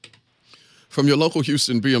From your local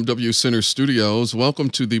Houston BMW Center studios, welcome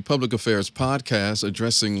to the Public Affairs Podcast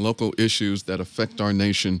addressing local issues that affect our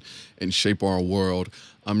nation and shape our world.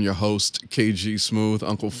 I'm your host, KG Smooth.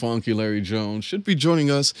 Uncle Funky Larry Jones should be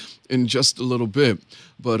joining us in just a little bit.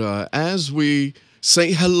 But as we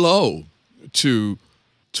say hello to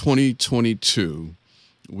 2022,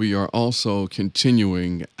 we are also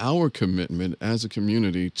continuing our commitment as a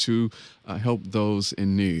community to help those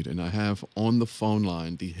in need. And I have on the phone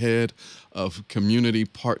line the head of community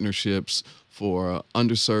partnerships for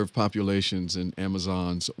underserved populations in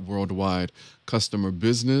Amazon's worldwide customer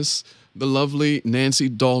business. The lovely Nancy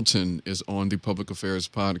Dalton is on the Public Affairs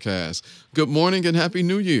Podcast. Good morning and Happy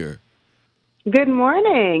New Year. Good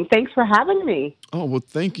morning. Thanks for having me. Oh, well,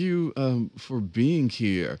 thank you for being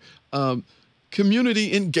here.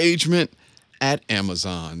 Community engagement at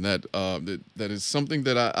Amazon. That is something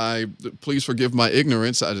that I please forgive my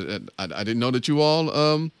ignorance. I didn't know that you all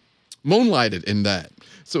moonlighted in that.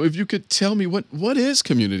 So if you could tell me what is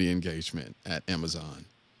community engagement at Amazon?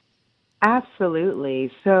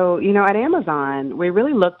 Absolutely. So, at Amazon, we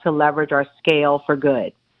really look to leverage our scale for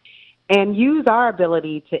good and use our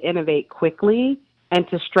ability to innovate quickly and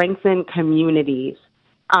to strengthen communities.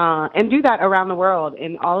 And do that around the world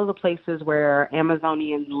in all of the places where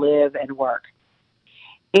Amazonians live and work.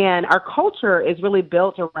 And our culture is really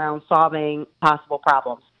built around solving possible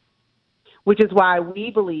problems, which is why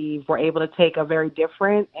we believe we're able to take a very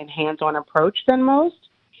different and hands-on approach than most.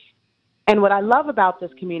 And what I love about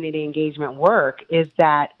this community engagement work is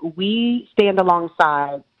that we stand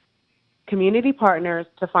alongside community partners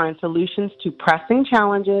to find solutions to pressing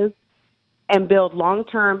challenges and build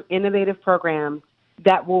long-term innovative programs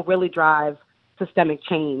that will really drive systemic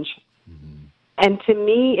change. Mm-hmm. And to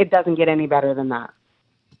me, it doesn't get any better than that.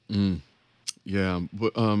 Yeah.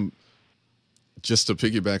 But, just to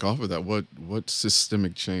piggyback off of that, what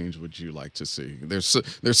systemic change would you like to see?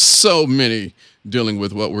 There's so many dealing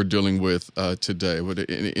with what we're dealing with today. Would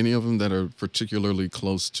any of them that are particularly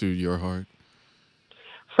close to your heart?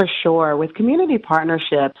 For sure. With community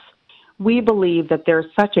partnerships, we believe that there's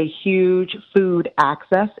such a huge food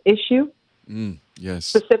access issue. Yes.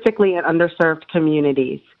 Specifically in underserved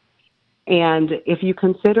communities. And if you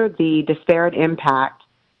consider the disparate impact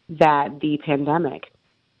that the pandemic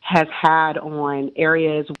has had on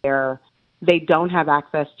areas where they don't have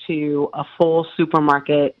access to a full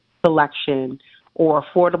supermarket selection or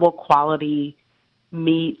affordable quality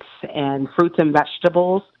meats and fruits and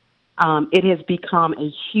vegetables, it has become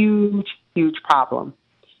a huge, huge problem.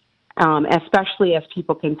 Especially as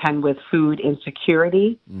people contend with food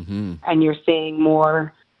insecurity. Mm-hmm. And you're seeing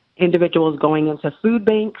more individuals going into food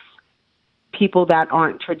banks, people that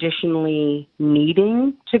aren't traditionally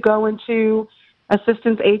needing to go into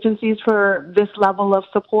assistance agencies for this level of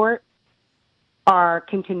support are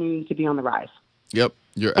continuing to be on the rise. Yep,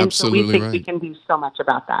 you're absolutely right. And so we think we can do so much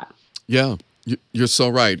about that. Yeah, you're so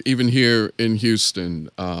right. Even here in Houston,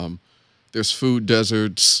 there's food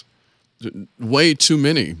deserts. Way too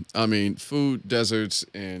many. I mean, food deserts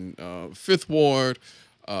in Fifth Ward,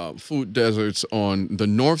 food deserts on the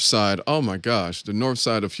north side. Oh, my gosh. The north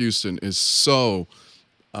side of Houston is so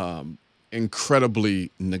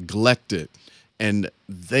incredibly neglected. And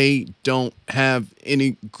they don't have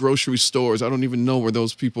any grocery stores. I don't even know where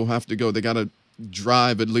those people have to go. They got to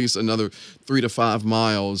drive at least another 3 to 5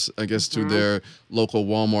 miles, I guess, to their local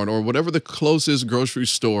Walmart or whatever the closest grocery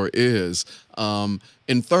store is.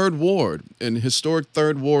 In Third Ward, in historic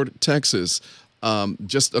Third Ward, Texas,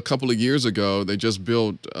 just a couple of years ago, they just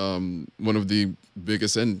built one of the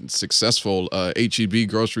biggest and successful H-E-B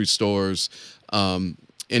grocery stores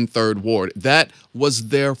in Third Ward. That was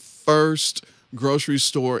their first grocery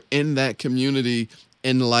store in that community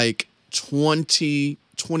in like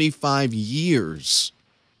 25 years.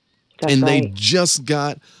 That's and right. They just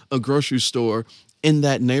got a grocery store in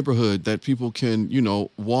that neighborhood that people can,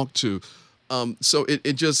 walk to. So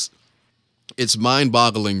it's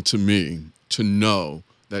mind-boggling to me to know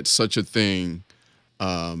that such a thing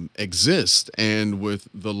exists. And with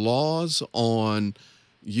the laws on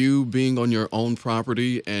you being on your own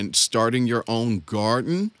property and starting your own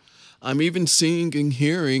garden, I'm even seeing and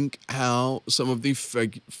hearing how some of the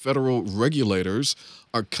federal regulators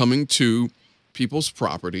are coming to people's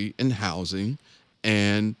property and housing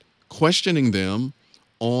and questioning them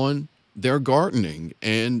on their gardening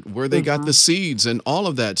and where they got the seeds and all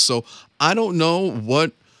of that. So I don't know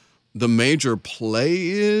what the major play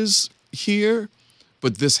is here,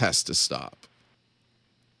 but this has to stop.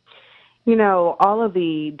 All of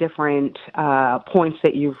the different points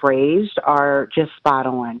that you've raised are just spot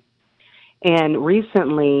on. And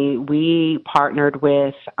recently, we partnered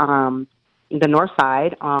with the north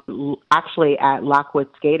side, actually at Lockwood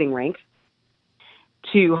Skating Rink,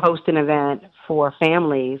 to host an event for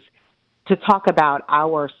families to talk about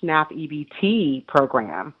our SNAP EBT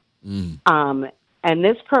program. Mm. And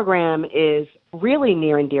this program is really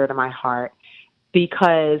near and dear to my heart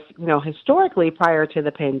because, historically prior to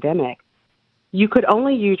the pandemic, you could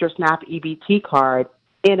only use your SNAP EBT card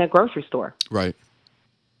in a grocery store. Right.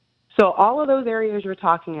 So all of those areas you're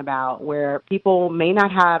talking about where people may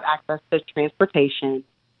not have access to transportation,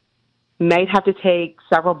 may have to take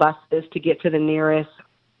several buses to get to the nearest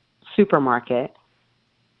supermarket,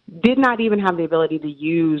 did not even have the ability to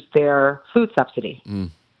use their food subsidy.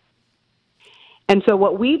 Mm. And so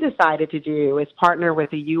what we decided to do is partner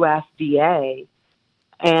with the USDA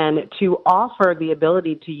and to offer the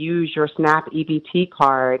ability to use your SNAP EBT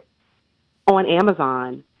card on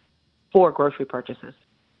Amazon for grocery purchases.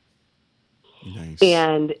 Nice.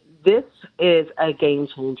 And this is a game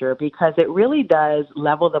changer because it really does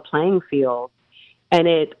level the playing field, and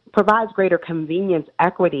it provides greater convenience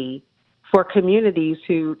equity for communities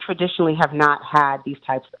who traditionally have not had these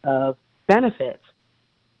types of benefits.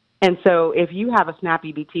 And so if you have a SNAP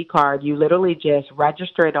EBT card, you literally just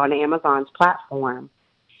register it on Amazon's platform,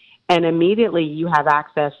 and immediately you have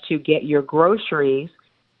access to get your groceries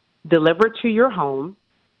delivered to your home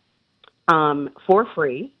for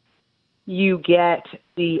free. You get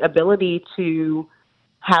the ability to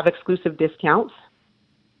have exclusive discounts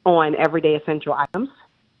on everyday essential items.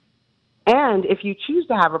 And if you choose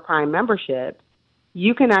to have a Prime membership,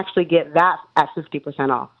 you can actually get that at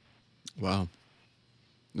 50% off. Wow.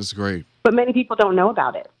 That's great. But many people don't know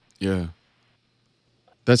about it. Yeah.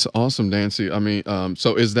 That's awesome, Nancy. I mean,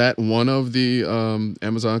 so is that one of the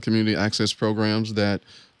Amazon Community Access programs that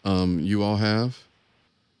you all have?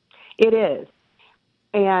 It is.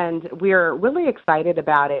 And we're really excited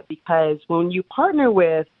about it because when you partner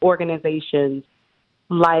with organizations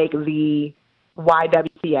like the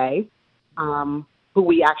YWCA, who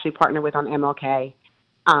we actually partner with on MLK,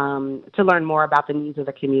 to learn more about the needs of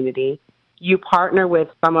the community, you partner with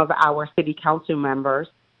some of our city council members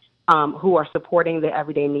who are supporting the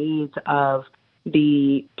everyday needs of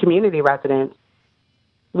the community residents.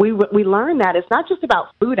 We learn that it's not just about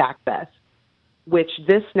food access, which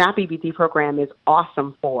this SNAP EBT program is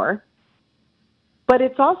awesome for, but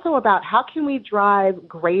it's also about how can we drive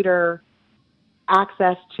greater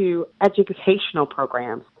access to educational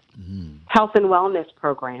programs, health and wellness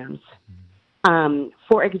programs.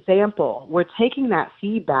 For example, we're taking that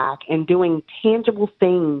feedback and doing tangible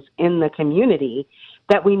things in the community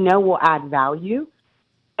that we know will add value,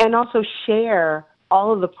 and also share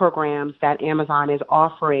all of the programs that Amazon is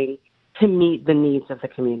offering to meet the needs of the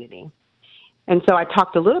community. And so I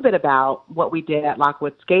talked a little bit about what we did at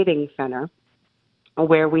Lockwood Skating Center,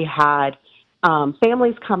 where we had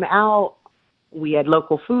families come out. We had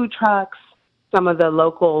local food trucks, some of the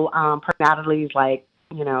local personalities like,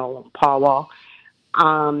 Paul Wall.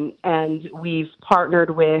 And we've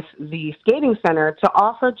partnered with the skating center to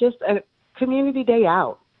offer just a community day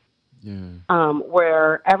out,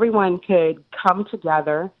 where everyone could come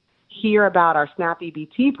together, hear about our SNAP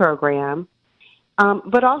EBT program,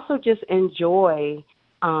 but also just enjoy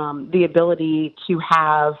the ability to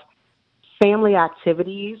have family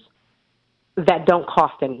activities that don't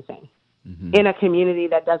cost anything in a community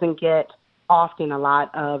that doesn't get often a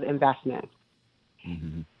lot of investment.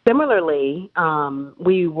 Similarly,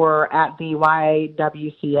 we were at the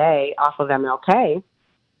YWCA off of MLK,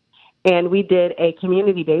 and we did a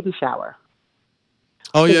community baby shower.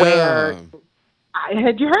 Oh, yeah. Where,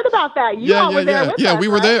 had you heard about that? You all were there with us, we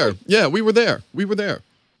were right? there. Yeah, we were there. We were there.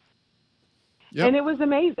 Yep. And it was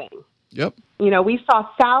amazing. Yep. We saw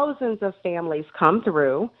thousands of families come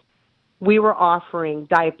through. We were offering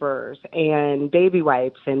diapers and baby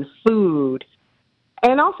wipes and food,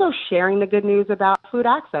 and also sharing the good news about food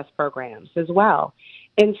access programs as well.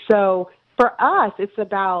 And so for us, it's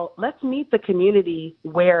about let's meet the community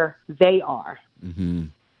where they are.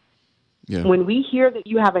 Yeah. When we hear that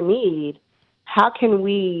you have a need, how can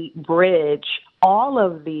we bridge all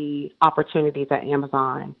of the opportunities at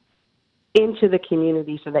Amazon into the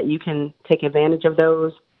community so that you can take advantage of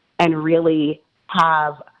those and really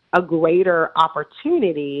have a greater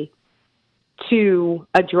opportunity to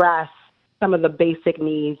address some of the basic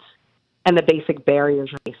needs and the basic barriers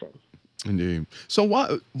you're facing. Indeed. So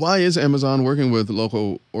why is Amazon working with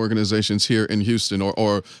local organizations here in Houston?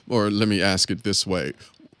 Or let me ask it this way.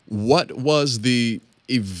 What was the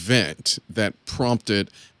event that prompted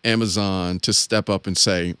Amazon to step up and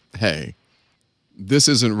say, hey, this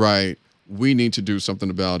isn't right. We need to do something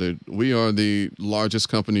about it. We are the largest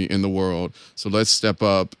company in the world, so let's step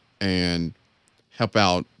up and help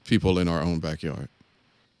out people in our own backyard?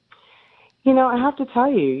 I have to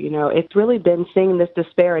tell you, it's really been seeing this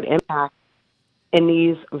disparate impact in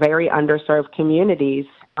these very underserved communities,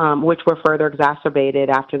 which were further exacerbated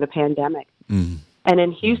after the pandemic. Mm. And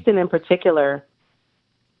in Houston in particular,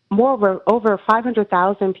 over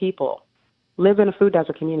 500,000 people live in a food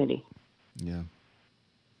desert community. Yeah.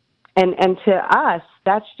 And to us,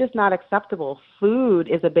 that's just not acceptable. Food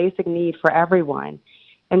is a basic need for everyone.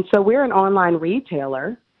 And so we're an online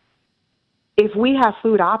retailer. If we have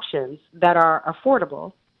food options that are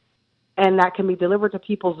affordable and that can be delivered to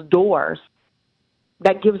people's doors,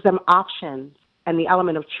 that gives them options and the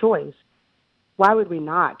element of choice, why would we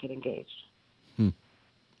not get engaged? Hmm.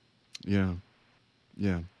 Yeah.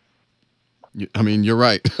 Yeah. I mean, you're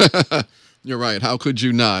right. You're right. How could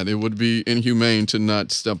you not? It would be inhumane to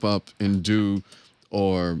not step up and do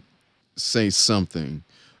or say something.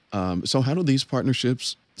 So, how do these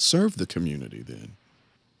partnerships serve the community then?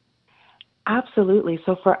 Absolutely.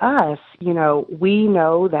 So for us, we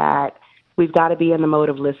know that we've got to be in the mode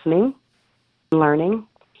of listening, learning,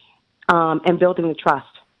 and building the trust.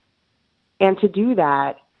 And to do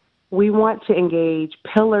that, we want to engage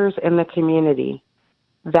pillars in the community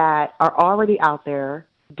that are already out there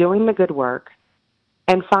doing the good work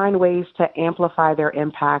and find ways to amplify their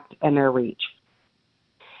impact and their reach.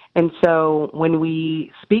 And so when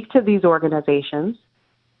we speak to these organizations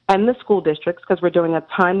and the school districts, because we're doing a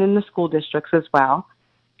ton in the school districts as well,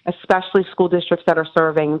 especially school districts that are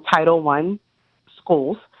serving Title I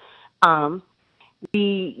schools, um,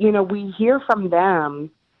 we hear from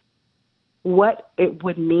them what it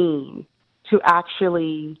would mean to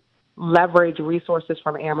actually leverage resources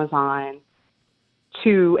from Amazon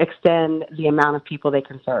to extend the amount of people they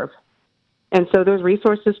can serve. And so those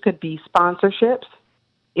resources could be sponsorships,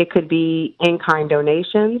 it could be in-kind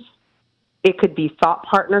donations, it could be thought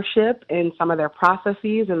partnership in some of their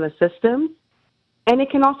processes and the systems, and it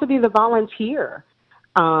can also be the volunteer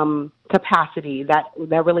capacity that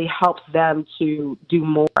really helps them to do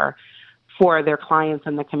more for their clients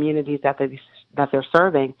and the communities that they're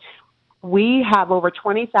serving. We have over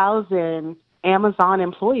 20,000 Amazon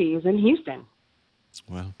employees in Houston.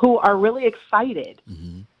 Wow. Who are really excited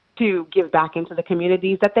Mm-hmm. to give back into the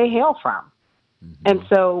communities that they hail from. Mm-hmm. And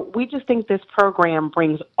so we just think this program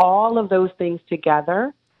brings all of those things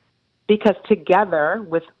together because together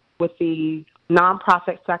with the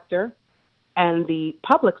nonprofit sector and the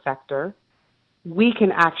public sector, we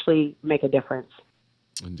can actually make a difference.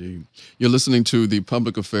 Indeed. You're listening to the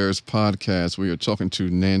Public Affairs Podcast. We are talking to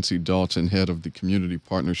Nancy Dalton, head of the Community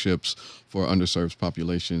Partnerships for Underserved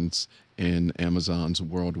Populations in Amazon's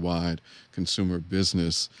worldwide consumer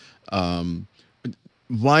business.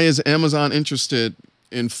 Why is Amazon interested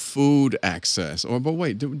in food access? But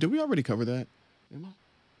wait, did we already cover that, Emma?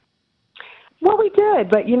 Well, we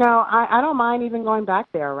did, but I don't mind even going back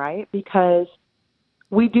there, right? Because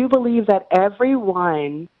we do believe that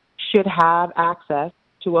everyone should have access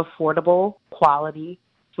to affordable, quality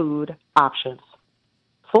food options.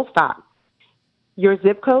 Full stop. Your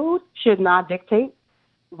zip code should not dictate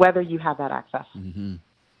whether you have that access. Mm-hmm.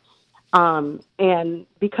 And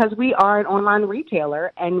because we are an online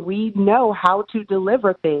retailer and we know how to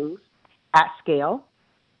deliver things at scale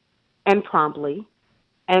and promptly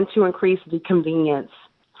and to increase the convenience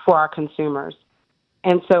for our consumers.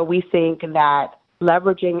 And so we think that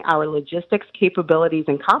leveraging our logistics capabilities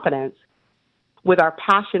and competence with our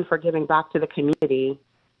passion for giving back to the community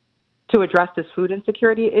to address this food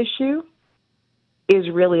insecurity issue is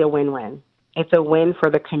really a win-win. It's a win for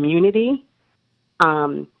the community.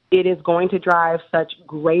 It is going to drive such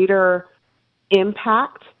greater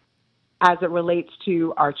impact as it relates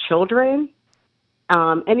to our children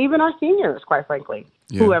and even our seniors, quite frankly,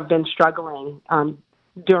 who have been struggling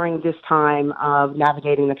during this time of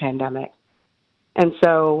navigating the pandemic. And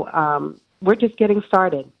so we're just getting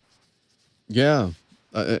started. Yeah,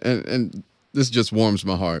 and this just warms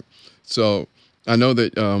my heart. So I know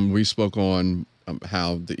that we spoke on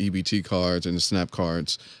how the EBT cards and the SNAP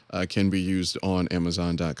cards can be used on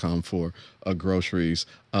Amazon.com for groceries.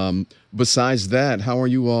 Besides that, how are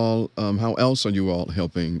you all? How else are you all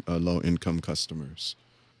helping low-income customers?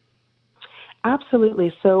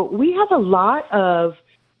 Absolutely. So we have a lot of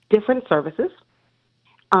different services.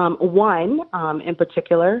 One in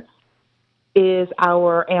particular is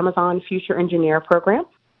our Amazon Future Engineer program,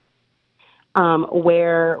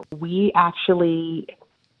 where we actually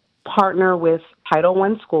partner with Title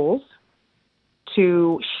I schools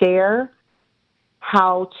to share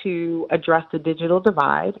how to address the digital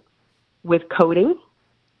divide with coding.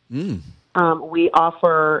 Mm. We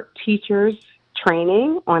offer teachers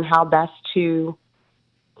training on how best to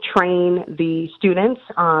train the students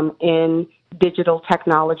in digital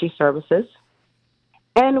technology services.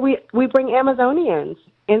 And we bring Amazonians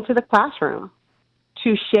into the classroom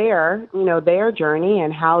to share, their journey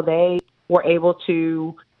and how they were able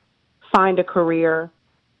to find a career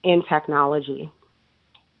in technology.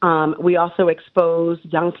 We also expose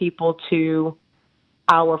young people to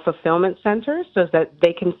our fulfillment centers so that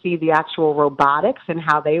they can see the actual robotics and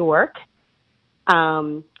how they work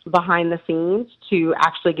behind the scenes to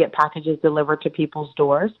actually get packages delivered to people's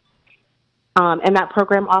doors. And that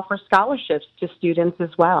program offers scholarships to students as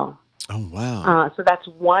well. Oh, wow. So that's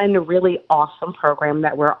one really awesome program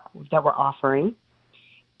that we're offering.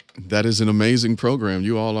 That is an amazing program.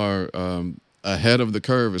 You all are ahead of the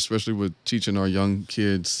curve, especially with teaching our young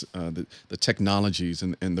kids the technologies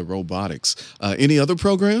and the robotics. Any other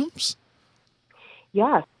programs?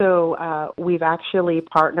 Yeah, so we've actually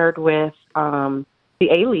partnered with the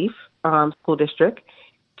A-Leaf School District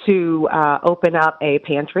to open up a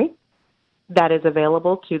pantry that is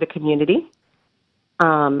available to the community.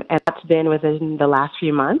 And that's been within the last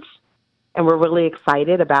few months. And we're really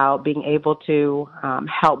excited about being able to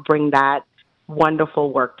help bring that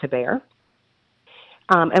wonderful work to bear.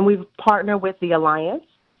 And we've partnered with the Alliance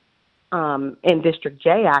in District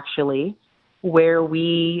J, actually, where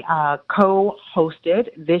we co-hosted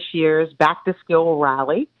this year's Back to School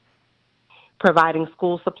rally, providing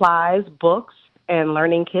school supplies, books, and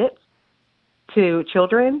learning kits to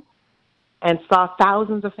children, and saw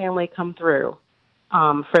thousands of families come through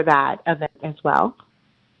for that event as well.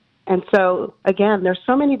 And so, again, there's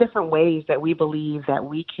so many different ways that we believe that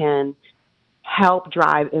we can help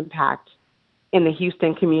drive impact in the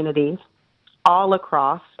Houston community, all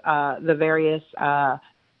across the various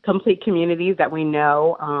complete communities that we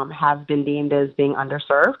know have been deemed as being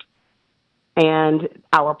underserved. And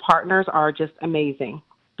our partners are just amazing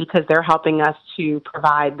because they're helping us to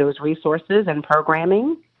provide those resources and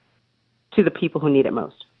programming to the people who need it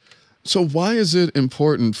most. So, why is it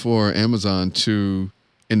important for Amazon to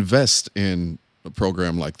invest in a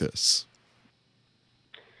program like this?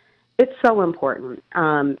 It's so important.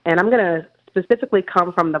 And I'm going to specifically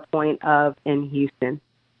come from the point of in Houston.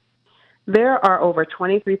 There are over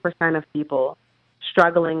 23% of people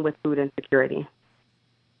struggling with food insecurity.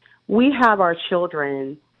 We have our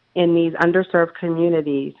children in these underserved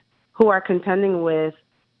communities who are contending with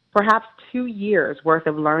perhaps 2 years worth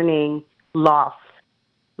of learning loss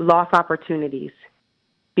opportunities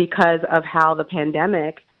because of how the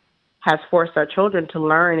pandemic has forced our children to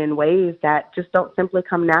learn in ways that just don't simply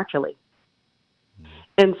come naturally.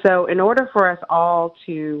 And so in order for us all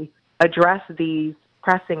to address these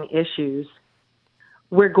pressing issues,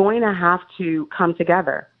 we're going to have to come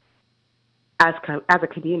together as a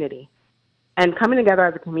community. And coming together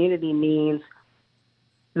as a community means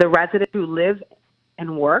the residents who live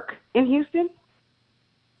and work in Houston,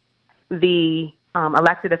 the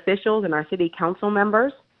elected officials and our city council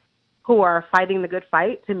members who are fighting the good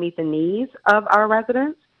fight to meet the needs of our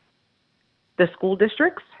residents, the school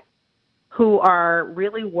districts who are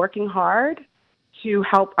really working hard to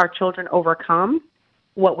help our children overcome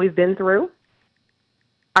what we've been through,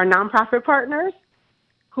 our nonprofit partners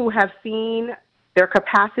who have seen their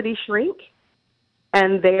capacity shrink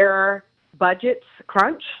and their budgets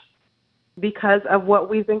crunch because of what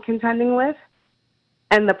we've been contending with,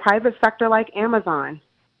 and the private sector like Amazon,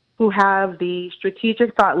 who have the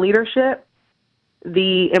strategic thought leadership,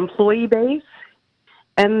 the employee base,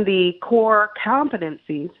 and the core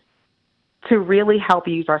competencies to really help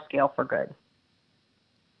use our scale for good.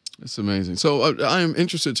 That's amazing. So I am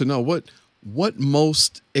interested to know what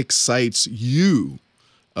most excites you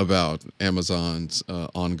about Amazon's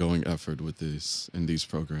ongoing effort with these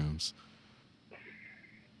programs.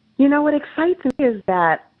 You know, what excites me is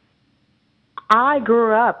that I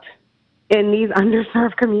grew up in these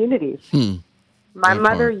underserved communities. My That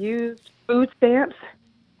mother part. used food stamps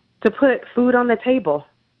to put food on the table.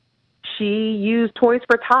 She used Toys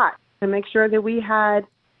for Tots to make sure that we had,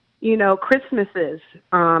 Christmases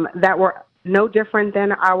that were no different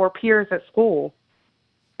than our peers at school.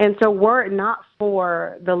 And so were it not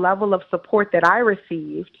for the level of support that I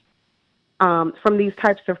received from these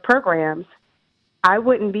types of programs, I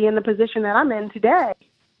wouldn't be in the position that I'm in today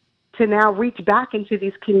to now reach back into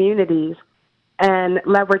these communities and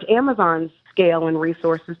leverage Amazon's scale and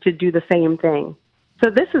resources to do the same thing. So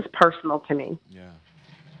this is personal to me. Yeah.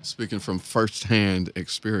 Speaking from firsthand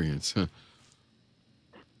experience.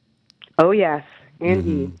 Oh, yes, hmm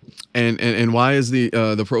indeed. And why is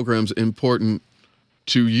the programs important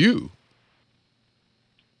to you?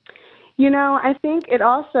 I think it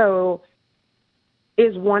also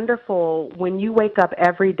is wonderful when you wake up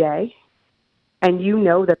every day and you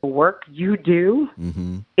know that the work you do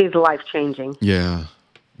Mm-hmm. is life changing. Yeah.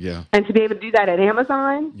 Yeah. And to be able to do that at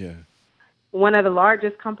Amazon, Yeah. one of the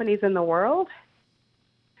largest companies in the world,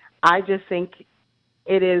 I just think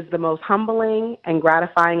it is the most humbling and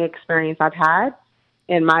gratifying experience I've had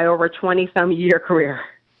in my over 20 some year career.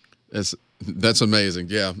 That's amazing.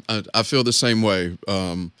 Yeah, I feel the same way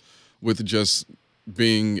with just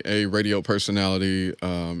being a radio personality,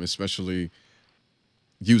 especially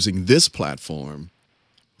using this platform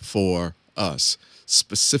for us,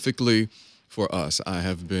 specifically for us. I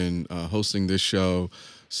have been hosting this show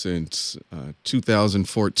since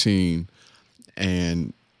 2014,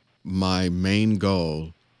 and my main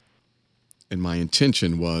goal and my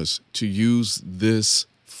intention was to use this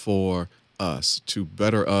for us, to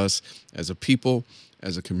better us as a people,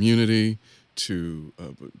 as a community, to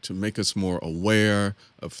make us more aware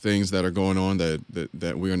of things that are going on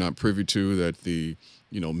that we are not privy to, that the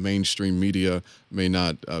mainstream media may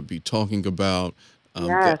not be talking about,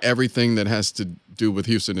 Yes. everything that has to do with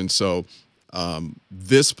Houston. And so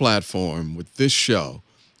this platform with this show,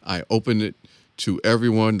 I open it to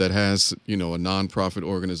everyone that has a nonprofit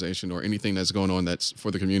organization or anything that's going on that's for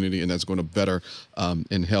the community and that's going to better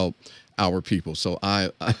and help our people. So I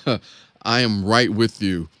am right with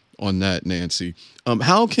you on that, Nancy.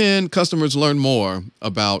 How can customers learn more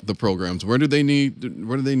about the programs? Where do they need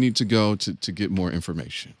to go to get more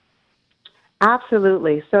information?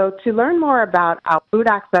 Absolutely. So, to learn more about our food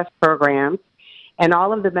access programs and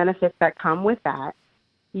all of the benefits that come with that,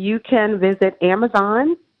 you can visit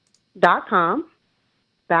Amazon.com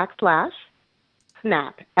backslash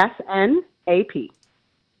SNAP, SNAP.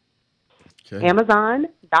 Okay.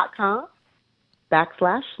 Amazon.com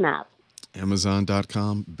backslash SNAP.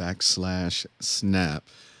 Amazon.com/snap.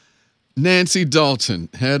 Nancy Dalton,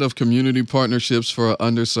 Head of Community Partnerships for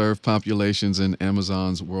Underserved Populations in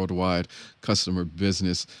Amazon's worldwide customer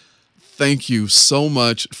business. Thank you so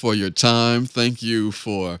much for your time. Thank you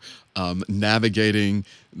for navigating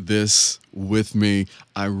this with me.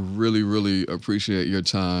 I really, really appreciate your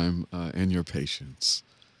time and your patience.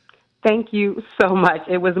 Thank you so much.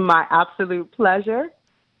 It was my absolute pleasure,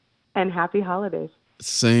 and happy holidays.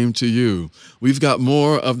 Same to you. We've got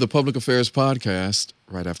more of the Public Affairs Podcast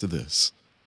right after this.